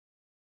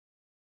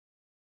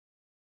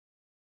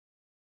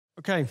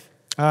Okay,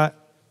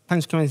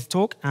 thanks for coming to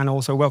talk, and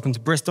also welcome to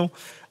Bristol.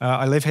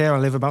 I live here, I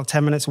live about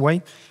 10 minutes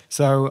away,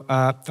 so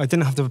I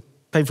didn't have to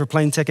pay for a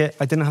plane ticket,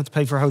 I didn't have to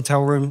pay for a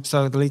hotel room,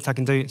 so the least I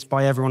can do is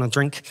buy everyone a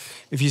drink.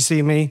 If you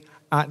see me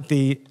at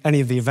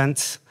any of the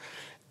events,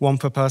 one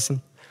per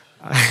person.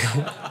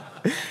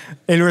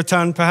 In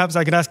return, perhaps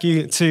I could ask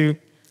you to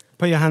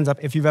put your hands up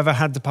if you've ever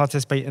had to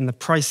participate in the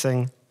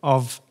pricing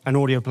of an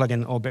audio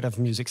plugin or bit of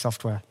music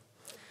software.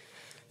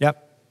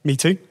 Yep, me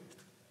too.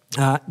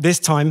 This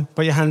time,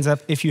 put your hands up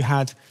if you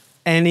had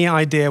any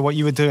idea what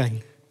you were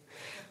doing.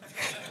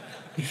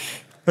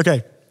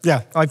 Okay,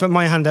 yeah, I put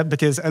my hand up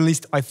because at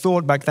least I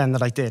thought back then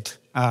that I did.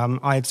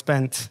 I had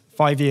spent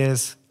 5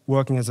 years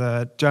working as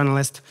a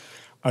journalist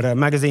at a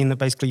magazine that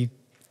basically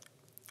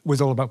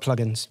was all about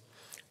plugins.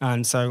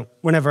 And so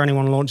whenever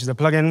anyone launches a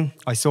plugin,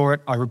 I saw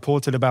it, I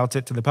reported about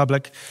it to the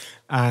public,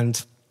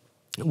 and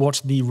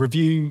watched the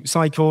review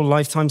cycle,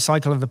 lifetime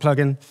cycle of the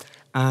plugin,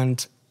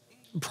 and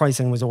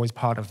pricing was always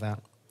part of that.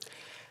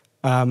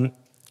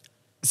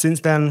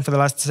 Since then, for the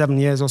last 7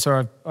 years or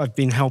so, I've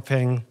been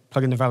helping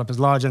plugin developers,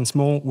 large and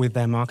small, with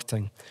their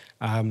marketing.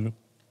 And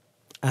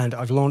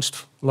I've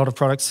launched a lot of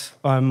products.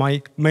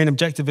 My main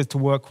objective is to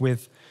work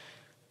with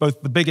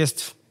both the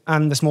biggest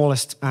and the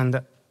smallest,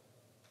 and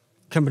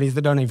companies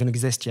that don't even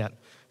exist yet.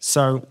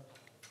 So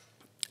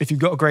if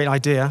you've got a great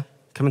idea,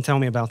 come and tell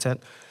me about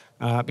it,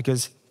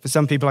 because for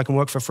some people I can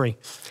work for free.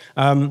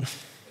 So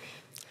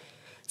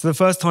the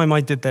first time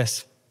I did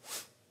this,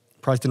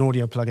 priced an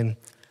audio plugin,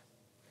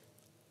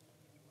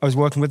 I was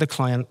working with a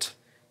client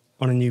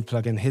on a new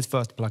plugin, his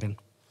first plugin.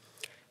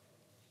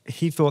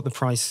 He thought the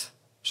price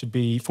should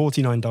be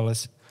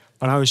 $49,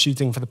 and I was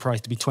shooting for the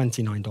price to be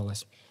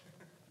 $29.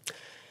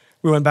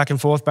 We went back and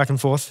forth, back and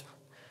forth.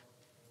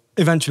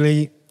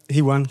 Eventually,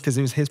 he won because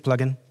it was his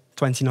plugin,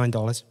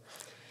 $29.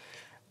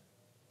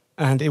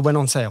 And it went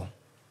on sale.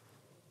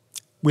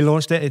 We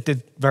launched it, it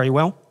did very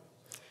well.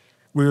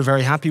 We were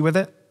very happy with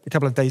it. A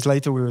couple of days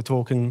later, we were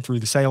talking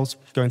through the sales,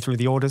 going through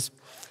the orders,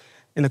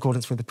 in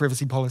accordance with the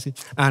privacy policy,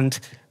 and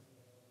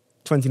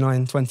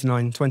 29,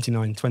 29,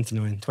 29,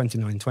 29,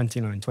 29,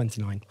 29,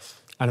 29.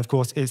 And of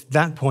course, it's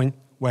that point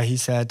where he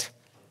said,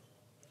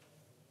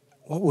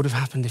 what would have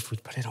happened if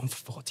we'd put it on for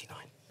 49?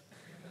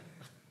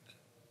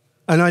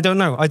 And I don't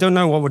know. I don't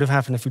know what would have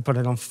happened if we put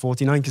it on for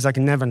 49, because I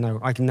can never know.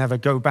 I can never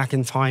go back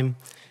in time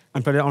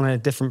and put it on at a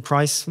different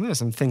price. There are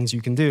some things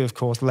you can do, of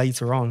course,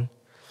 later on.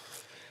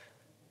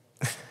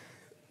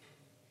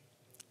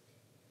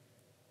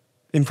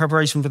 In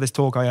preparation for this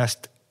talk, I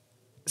asked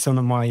some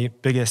of my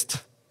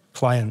biggest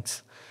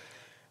clients,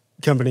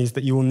 companies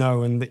that you will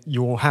know and that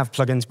you will have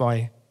plugins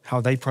by,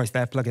 how they price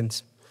their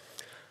plugins.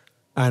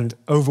 And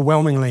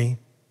overwhelmingly,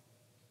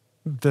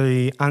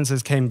 the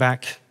answers came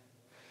back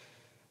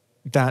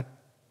that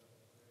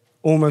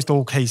almost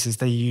all cases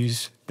they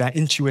use their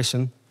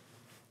intuition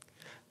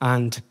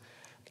and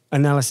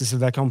analysis of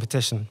their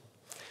competition.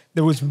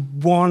 There was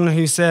one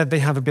who said they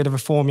have a bit of a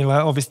formula.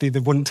 Obviously, they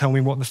wouldn't tell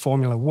me what the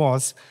formula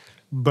was,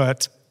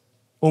 but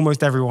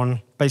almost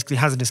everyone basically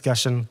has a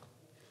discussion.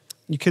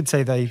 You could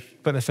say they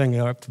put their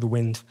finger up to the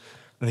wind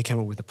and they came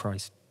up with the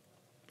price.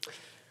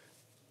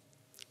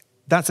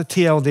 That's a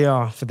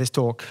TLDR for this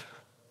talk.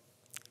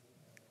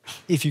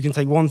 If you can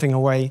take one thing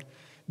away,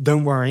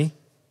 don't worry.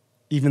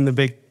 Even the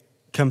big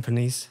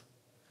companies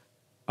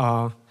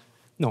are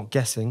not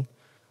guessing.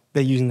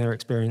 They're using their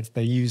experience.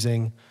 They're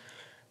using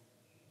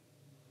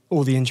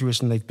all the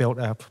intuition they've built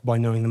up by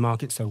knowing the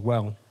market so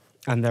well,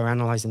 and they're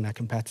analyzing their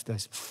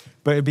competitors.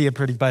 But it'd be a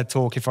pretty bad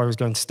talk if I was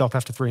going to stop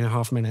after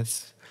 3.5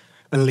 minutes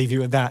and leave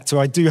you at that. So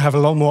I do have a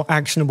lot more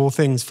actionable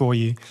things for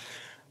you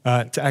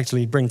to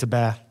actually bring to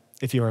bear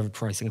if you're ever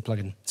pricing a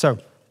plugin. So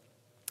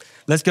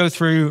let's go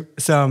through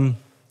some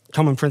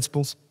common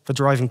principles for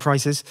deriving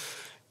prices.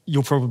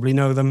 You'll probably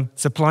know them.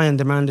 Supply and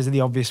demand is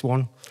the obvious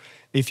one.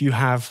 If you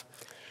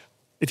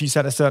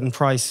set a certain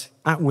price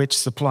at which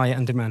supply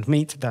and demand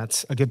meet,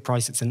 that's a good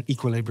price. It's an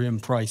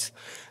equilibrium price.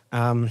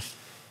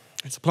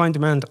 Supply and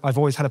demand, I've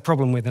always had a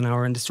problem with in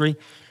our industry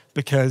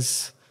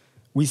because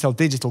we sell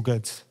digital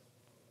goods.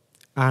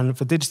 And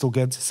for digital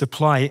goods,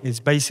 supply is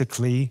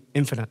basically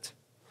infinite.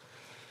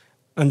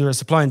 Under a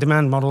supply and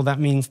demand model, that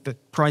means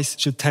that price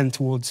should tend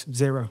towards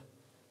zero.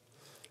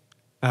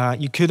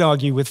 You could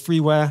argue with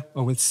freeware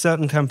or with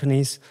certain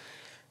companies,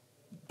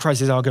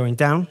 prices are going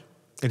down.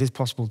 It is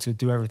possible to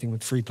do everything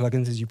with free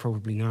plugins, as you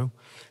probably know,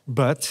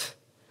 but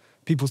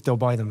people still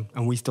buy them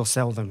and we still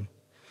sell them.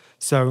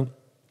 So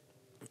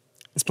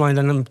supply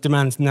and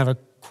demand's never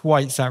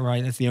quite sat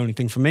right. That's the only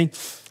thing for me.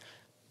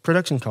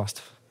 Production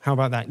cost, how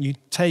about that? You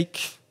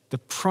take the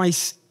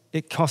price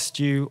it cost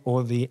you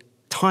or the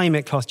time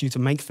it cost you to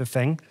make the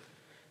thing,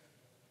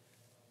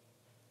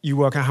 you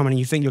work out how many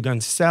you think you're going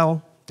to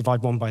sell,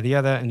 divide one by the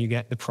other, and you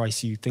get the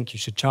price you think you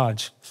should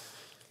charge.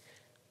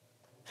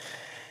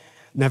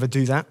 Never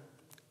do that.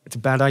 It's a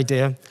bad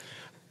idea.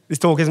 This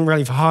talk isn't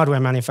really for hardware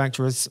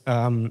manufacturers,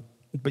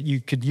 but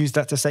you could use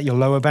that to set your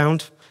lower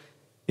bound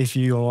if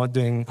you're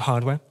doing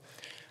hardware.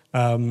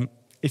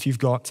 if you've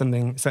got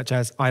something such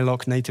as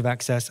iLok native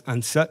access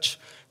and such,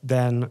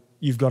 then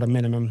you've got a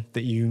minimum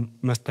that you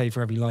must pay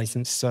for every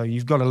license. So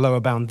you've got a lower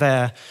bound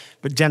there,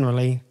 but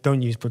generally,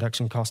 don't use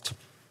production cost.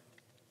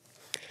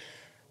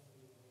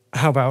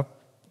 How about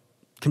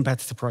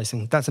competitor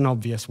pricing? That's an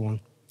obvious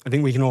one. I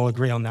think we can all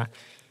agree on that.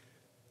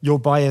 Your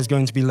buyer is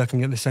going to be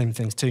looking at the same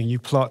things too. You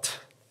plot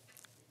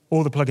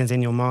all the plugins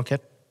in your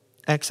market.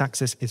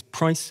 X-axis is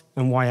price,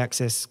 and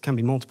Y-axis can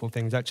be multiple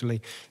things,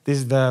 actually. This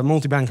is the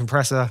multi-band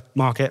compressor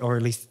market, or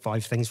at least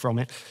 5 things from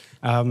it.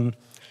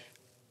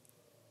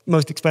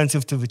 Most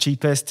expensive to the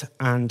cheapest,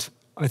 and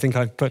I think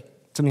I've put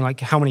something like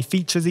how many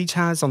features each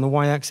has on the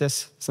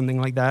Y-axis,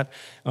 something like that.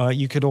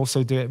 You could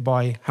also do it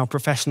by how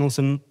professionals,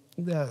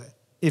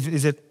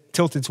 is it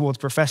tilted towards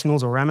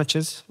professionals or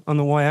amateurs on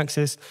the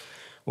Y-axis,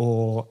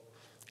 or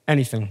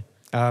anything.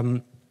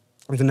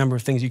 There's a number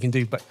of things you can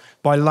do, but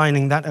by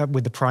lining that up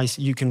with the price,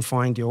 you can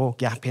find your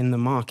gap in the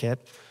market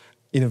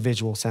in a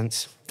visual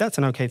sense. That's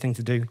an okay thing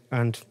to do,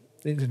 and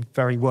it's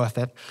very worth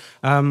it.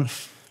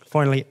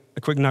 Finally,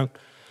 a quick note.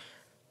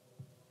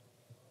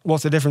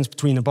 What's the difference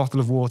between a bottle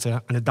of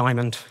water and a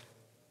diamond?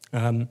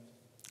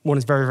 One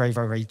is very, very,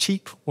 very, very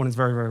cheap. One is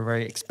very, very,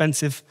 very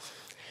expensive.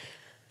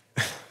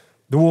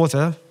 The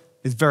water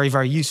is very,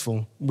 very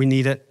useful. We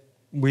need it.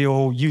 We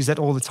all use it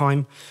all the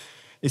time.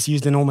 It's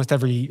used in almost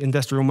every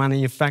industrial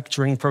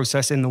manufacturing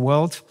process in the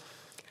world.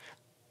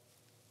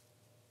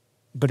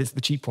 But it's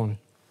the cheap one.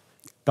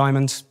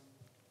 Diamonds,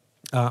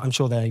 I'm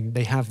sure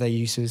they have their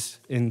uses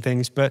in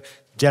things, but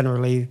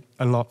generally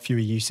a lot fewer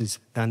uses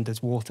than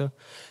does water.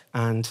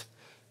 And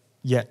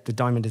yet the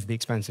diamond is the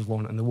expensive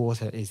one and the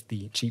water is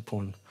the cheap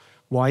one.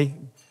 Why?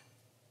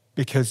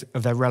 Because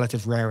of their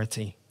relative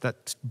rarity.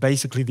 That's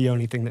basically the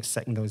only thing that's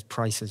setting those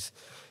prices.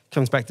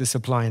 Comes back to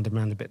supply and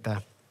demand a bit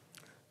there.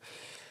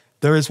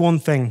 There is one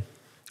thing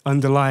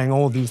underlying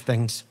all these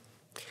things.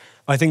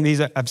 I think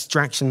these are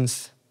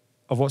abstractions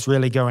of what's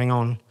really going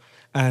on.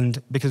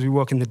 And because we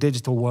work in the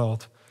digital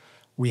world,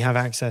 we have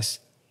access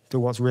to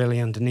what's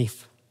really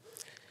underneath.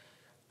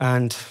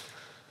 And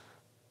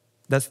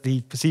that's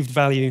the perceived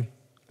value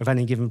of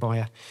any given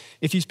buyer.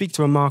 If you speak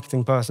to a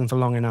marketing person for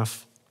long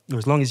enough, or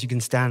as long as you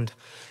can stand,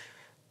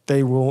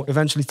 they will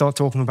eventually start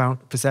talking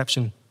about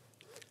perception.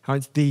 How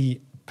it's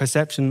the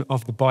perception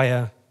of the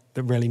buyer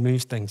that really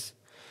moves things.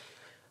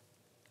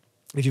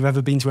 If you've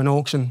ever been to an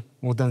auction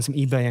or done some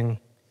eBaying,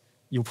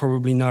 you'll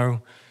probably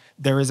know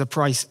there is a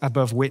price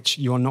above which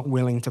you're not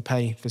willing to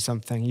pay for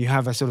something. You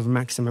have a sort of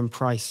maximum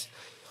price.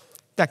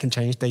 That can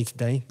change day to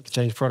day, it can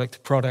change product to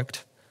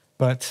product,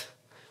 but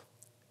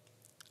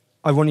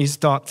I want you to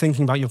start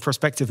thinking about your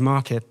prospective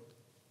market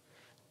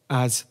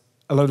as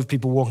a load of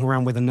people walking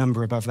around with a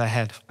number above their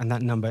head, and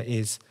that number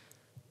is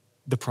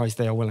the price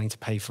they are willing to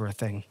pay for a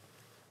thing.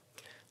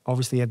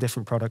 Obviously, a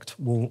different product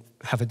will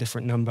have a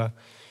different number.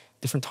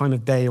 Different time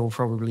of day will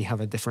probably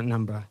have a different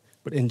number.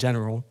 But in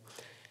general,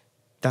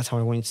 that's how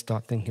I want you to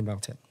start thinking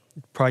about it.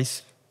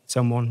 Price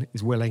someone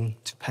is willing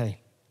to pay.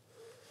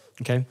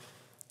 Okay?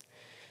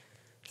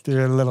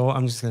 Do a little,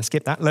 I'm just going to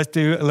skip that. Let's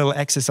do a little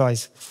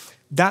exercise.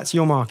 That's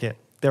your market.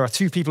 There are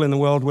 2 people in the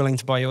world willing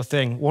to buy your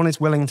thing. One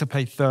is willing to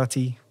pay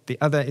 30. The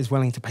other is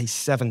willing to pay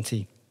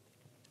 70.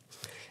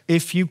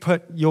 If you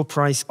put your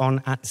price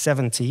on at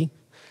 70,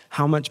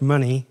 how much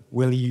money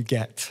will you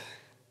get?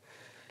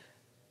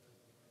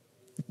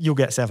 You'll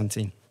get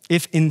 70.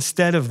 If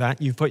instead of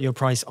that, you put your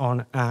price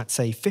on at,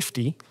 say,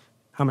 50,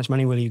 how much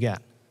money will you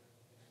get?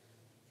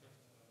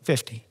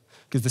 50.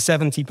 Because the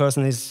 70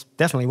 person is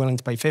definitely willing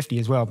to pay 50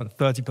 as well, but the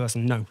 30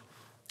 person, no.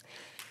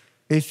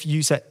 If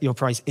you set your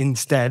price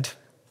instead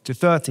to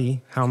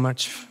 30, how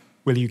much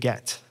will you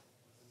get?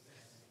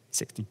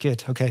 60.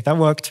 Good. Okay, that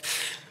worked.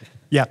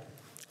 Yeah.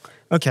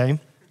 Okay.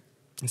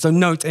 So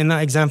note in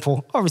that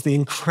example, obviously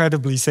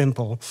incredibly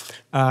simple,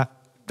 the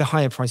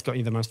higher price got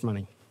you the most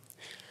money.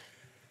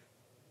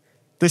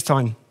 This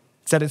time,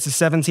 set it to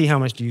 70, how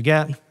much do you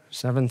get?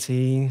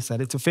 70.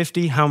 Set it to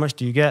 50, how much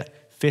do you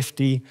get?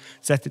 50.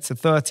 Set it to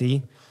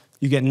 30,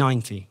 you get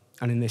 90.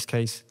 And in this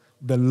case,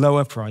 the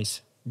lower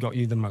price got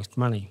you the most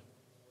money.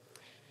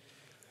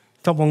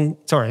 Top one,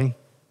 sorry.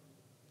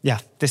 Yeah,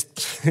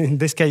 in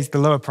this case, the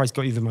lower price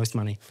got you the most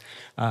money.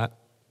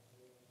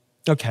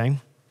 Okay.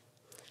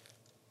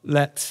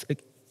 Let's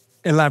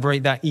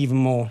elaborate that even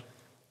more.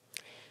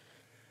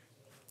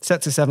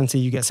 Set to 70,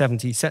 you get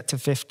 70. Set to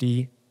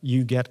 50,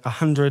 you get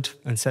 100,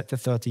 and set to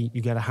 30,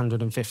 you get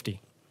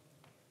 150.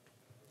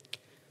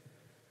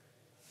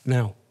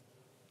 Now,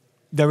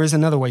 there is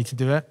another way to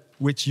do it,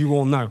 which you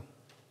all know.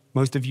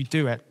 Most of you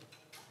do it.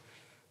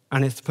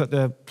 And it's to put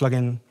the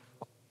plugin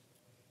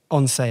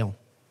on sale.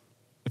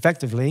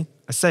 Effectively,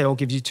 a sale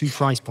gives you 2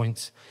 price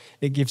points.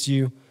 It gives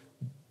you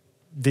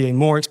the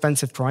more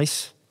expensive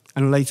price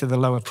and later the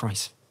lower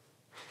price.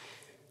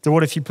 So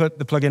what if you put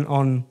the plugin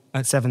on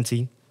at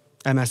 70,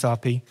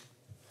 MSRP,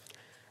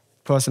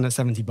 person at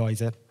 70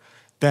 buys it,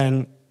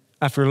 then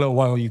after a little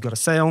while you've got a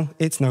sale,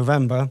 it's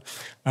November,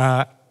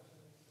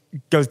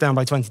 goes down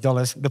by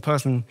 $20, the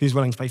person who's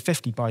willing to pay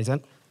 50 buys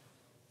it,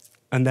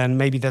 and then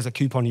maybe there's a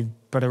coupon you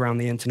put around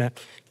the internet,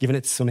 giving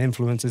it to some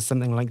influencers,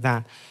 something like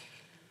that.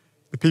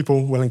 The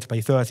people willing to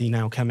pay 30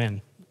 now come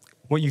in.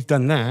 What you've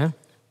done there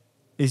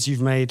is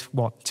you've made,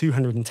 what,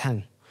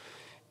 210.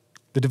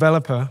 The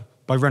developer,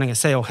 by running a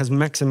sale, has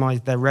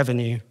maximized their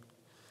revenue.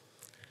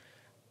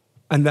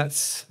 And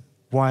that's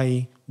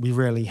why we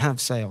rarely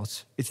have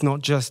sales. It's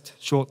not just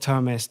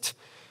short-termist,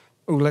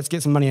 oh, let's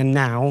get some money in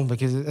now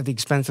because at the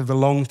expense of the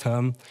long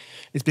term.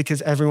 It's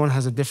because everyone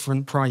has a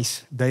different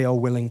price they are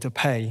willing to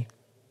pay.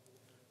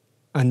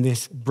 And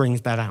this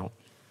brings that out.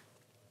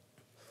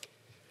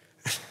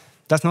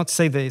 That's not to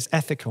say that it's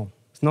ethical.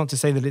 It's not to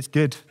say that it's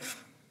good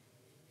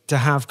to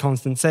have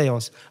constant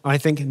sales. I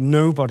think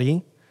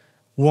nobody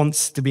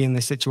wants to be in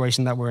this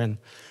situation that we're in.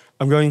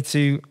 I'm going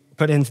to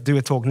put in to do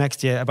a talk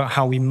next year about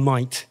how we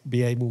might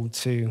be able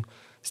to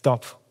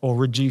stop or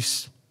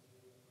reduce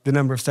the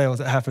number of sales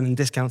that happen and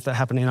discounts that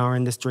happen in our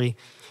industry.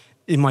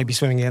 It might be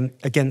swimming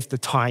against the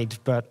tide,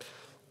 but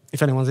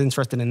if anyone's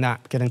interested in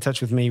that, get in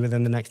touch with me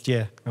within the next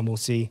year and we'll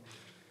see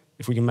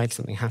if we can make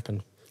something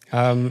happen.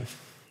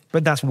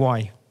 But that's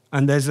why.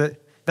 And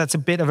that's a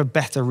bit of a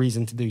better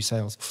reason to do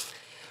sales.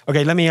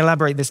 Okay, let me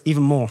elaborate this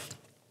even more.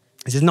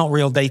 This is not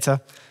real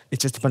data.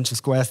 It's just a bunch of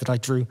squares that I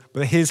drew.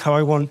 But here's how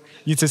I want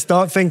you to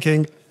start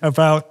thinking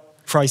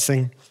about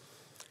pricing.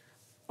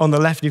 On the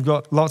left, you've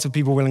got lots of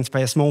people willing to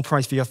pay a small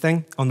price for your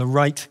thing. On the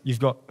right, you've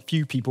got a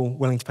few people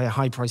willing to pay a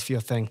high price for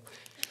your thing.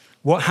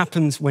 What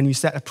happens when you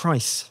set a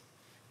price?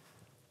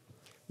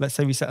 Let's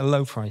say we set a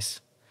low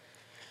price.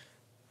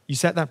 You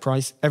set that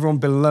price, everyone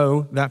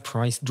below that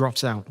price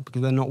drops out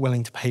because they're not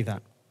willing to pay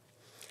that.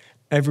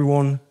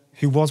 Everyone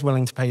who was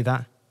willing to pay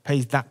that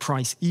pays that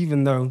price,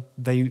 even though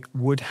they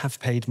would have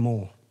paid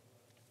more.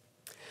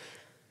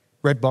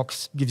 Red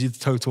box gives you the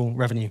total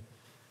revenue.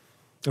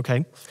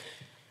 Okay.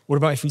 What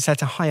about if we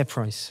set a higher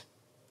price?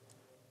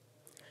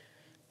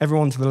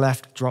 Everyone to the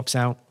left drops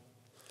out.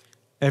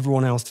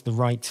 Everyone else to the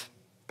right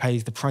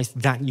pays the price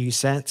that you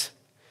set,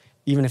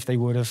 even if they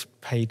would have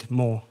paid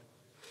more.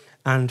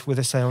 And with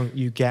a sale,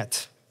 you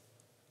get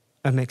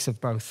a mix of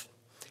both.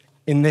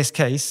 In this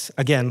case,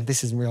 again,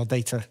 this is real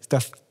data,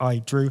 stuff I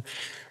drew.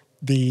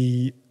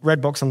 The red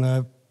box on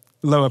the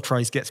lower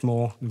price gets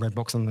more, the red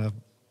box on the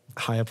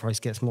higher price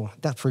gets more.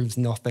 That proves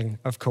nothing,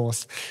 of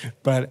course,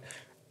 but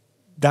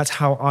that's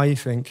how I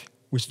think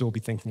we should all be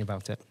thinking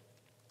about it.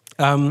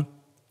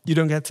 You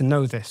don't get to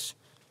know this.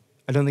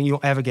 I don't think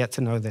you'll ever get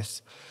to know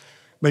this.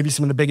 Maybe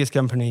some of the biggest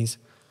companies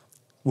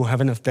will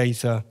have enough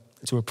data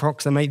to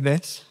approximate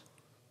this,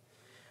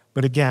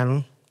 but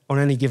again, on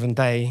any given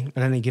day,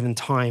 at any given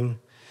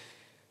time,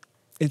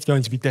 it's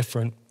going to be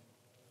different.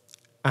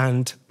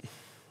 And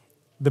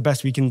the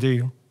best we can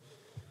do,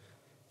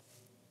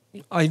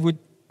 I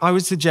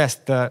would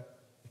suggest that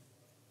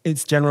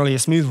it's generally a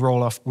smooth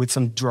roll-off with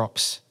some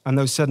drops. And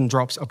those sudden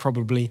drops are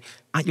probably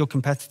at your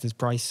competitor's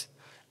price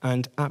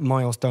and at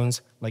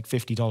milestones like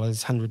 $50,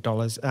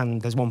 $100,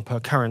 and there's one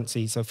per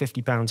currency, so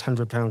 £50,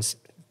 £100,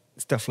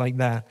 stuff like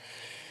that.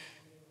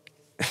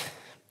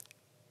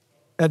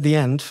 At the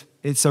end,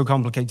 it's so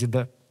complicated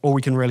that all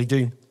we can really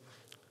do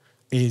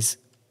is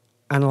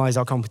analyze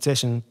our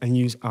competition and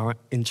use our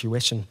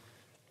intuition.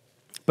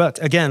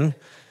 But again,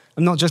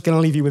 I'm not just going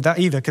to leave you with that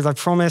either, because I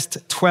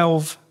promised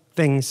 12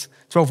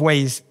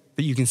 ways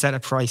that you can set a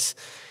price.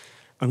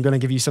 I'm going to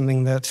give you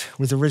something that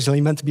was originally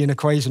meant to be an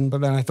equation,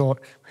 but then I thought,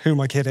 who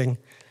am I kidding?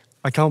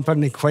 I can't put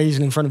an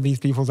equation in front of these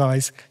people's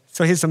eyes.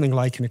 So here's something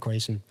like an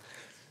equation.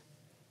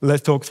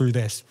 Let's talk through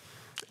this.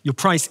 Your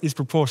price is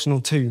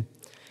proportional to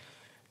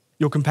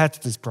your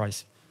competitor's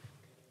price.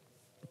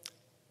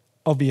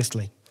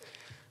 Obviously,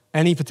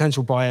 any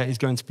potential buyer is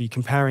going to be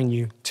comparing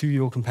you to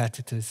your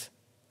competitors.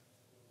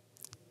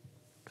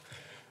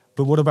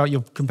 But what about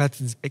your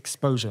competitor's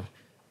exposure?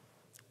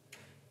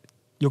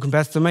 Your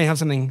competitor may have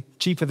something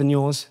cheaper than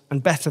yours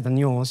and better than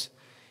yours,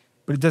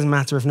 but it doesn't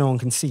matter if no one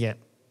can see it.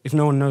 If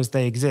no one knows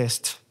they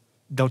exist,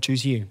 they'll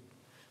choose you.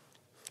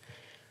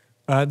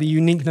 The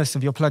uniqueness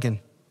of your plugin.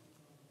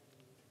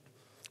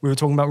 We were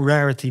talking about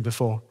rarity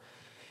before.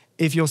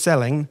 If you're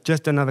selling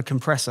just another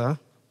compressor,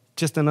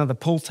 just another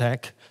pull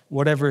tech,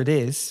 whatever it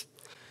is,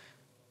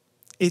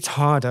 it's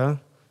harder.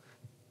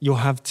 You'll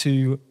have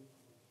to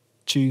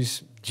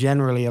choose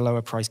generally a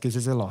lower price because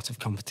there's a lot of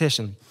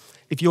competition.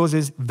 If yours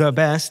is the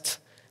best,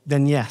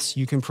 then yes,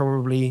 you can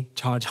probably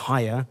charge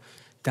higher.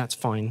 That's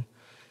fine.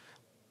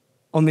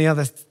 On the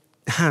other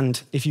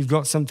hand, if you've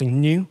got something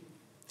new,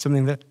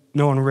 something that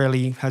no one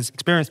really has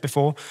experienced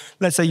before,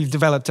 let's say you've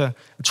developed a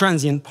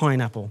transient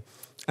pineapple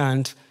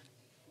and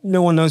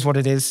no one knows what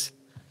it is.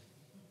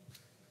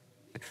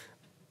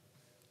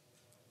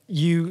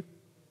 You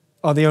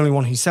are the only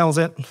one who sells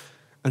it,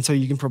 and so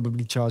you can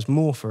probably charge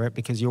more for it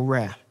because you're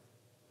rare.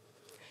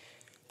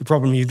 The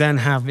problem you then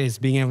have is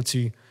being able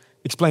to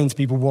explain to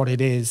people what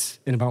it is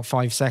in about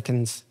 5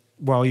 seconds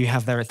while you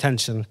have their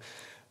attention.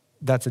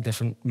 That's a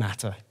different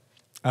matter.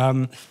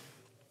 Are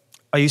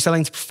you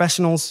selling to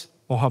professionals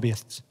or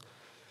hobbyists?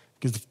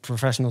 Because the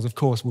professionals, of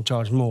course, will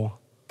charge more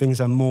things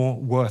are more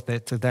worth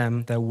it to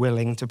them. They're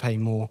willing to pay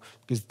more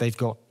because they've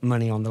got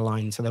money on the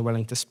line, so they're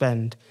willing to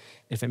spend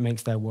if it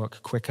makes their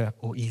work quicker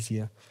or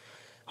easier.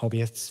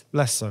 Hobbyists,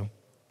 less so.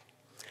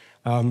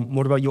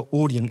 What about your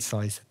audience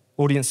size?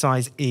 Audience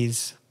size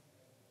is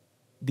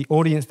the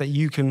audience that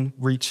you can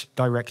reach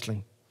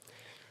directly.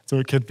 So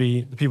it could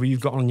be the people you've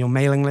got on your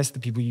mailing list,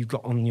 the people you've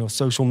got on your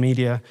social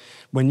media.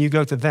 When you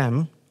go to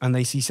them and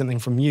they see something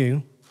from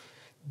you,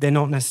 they're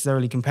not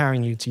necessarily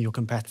comparing you to your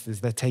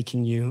competitors. They're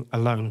taking you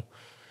alone,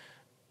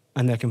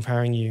 and they're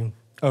comparing you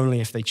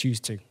only if they choose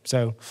to.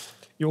 So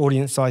your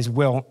audience size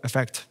will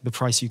affect the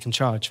price you can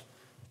charge.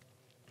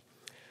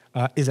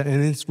 Is it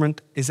an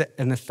instrument? Is it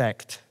an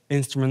effect?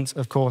 Instruments,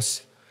 of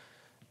course,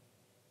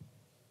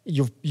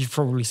 you've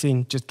probably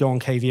seen, just go on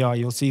KVR,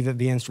 you'll see that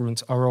the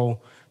instruments are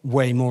all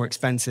way more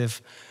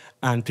expensive,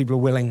 and people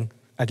are willing,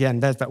 again,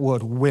 there's that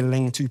word,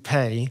 willing to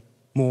pay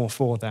more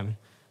for them.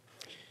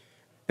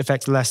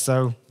 Effects less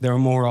so, there are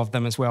more of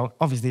them as well.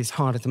 Obviously, it's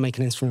harder to make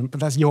an instrument, but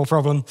that's your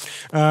problem.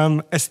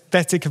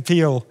 Aesthetic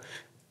appeal,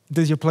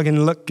 does your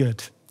plugin look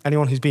good?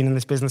 Anyone who's been in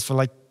this business for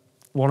like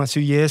 1 or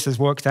 2 years has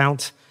worked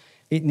out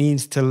it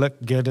needs to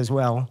look good as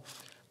well,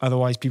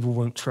 otherwise people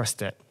won't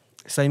trust it.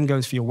 Same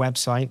goes for your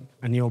website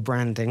and your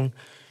branding.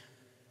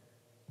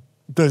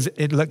 Does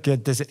it look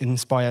good? Does it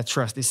inspire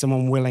trust? Is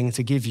someone willing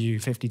to give you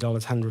 $50,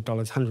 $100,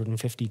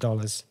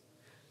 $150?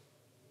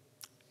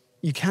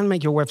 You can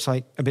make your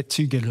website a bit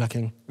too good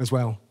looking as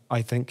well,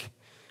 I think.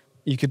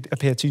 You could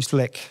appear too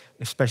slick,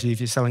 especially if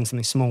you're selling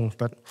something small.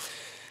 But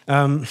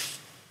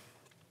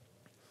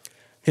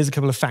here's a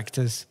couple of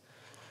factors.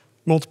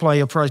 Multiply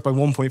your price by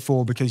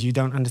 1.4 because you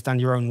don't understand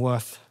your own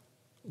worth.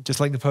 Just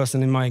like the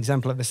person in my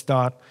example at the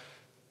start,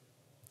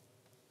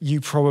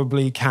 you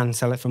probably can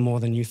sell it for more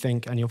than you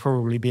think, and you're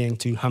probably being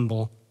too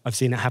humble. I've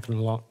seen it happen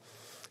a lot.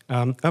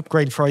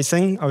 Upgrade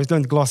pricing, I was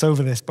going to gloss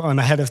over this, but I'm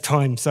ahead of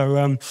time.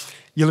 So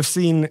you'll have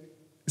seen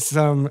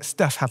some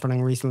stuff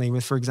happening recently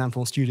with, for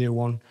example, Studio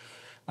One,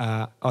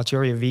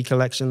 Arturia V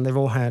Collection. They've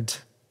all had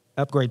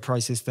upgrade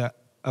prices that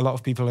a lot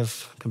of people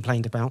have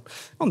complained about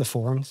on the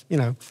forums, you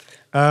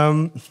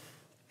know.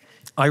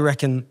 I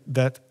reckon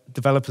that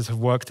developers have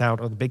worked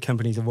out, or the big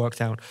companies have worked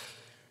out,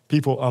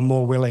 people are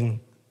more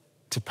willing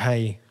to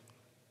pay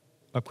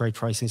upgrade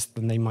prices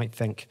than they might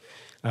think.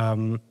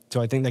 So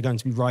I think they're going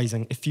to be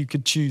rising. If you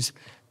could choose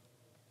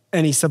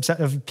any subset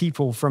of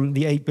people from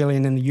the 8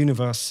 billion in the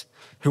universe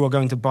who are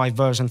going to buy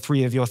version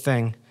 3 of your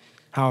thing,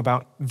 how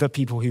about the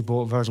people who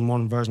bought version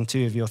 1, version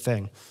 2 of your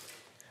thing?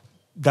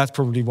 That's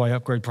probably why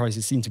upgrade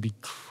prices seem to be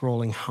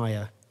crawling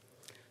higher.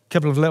 A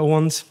couple of little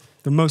ones.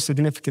 The most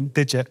significant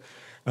digit,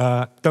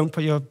 don't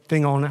put your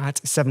thing on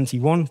at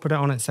 71, put it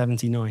on at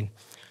 79.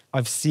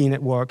 I've seen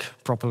it work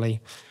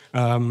properly.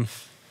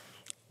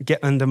 Get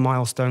under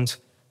milestones.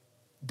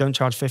 Don't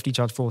charge 50,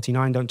 charge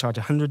 49. Don't charge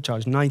 100,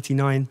 charge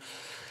 99.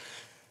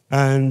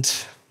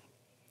 And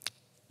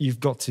you've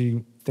got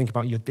to think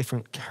about your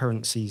different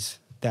currencies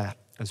there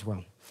as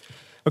well.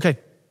 Okay,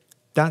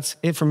 that's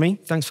it from me.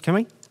 Thanks for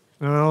coming,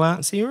 and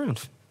I'll see you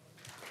around.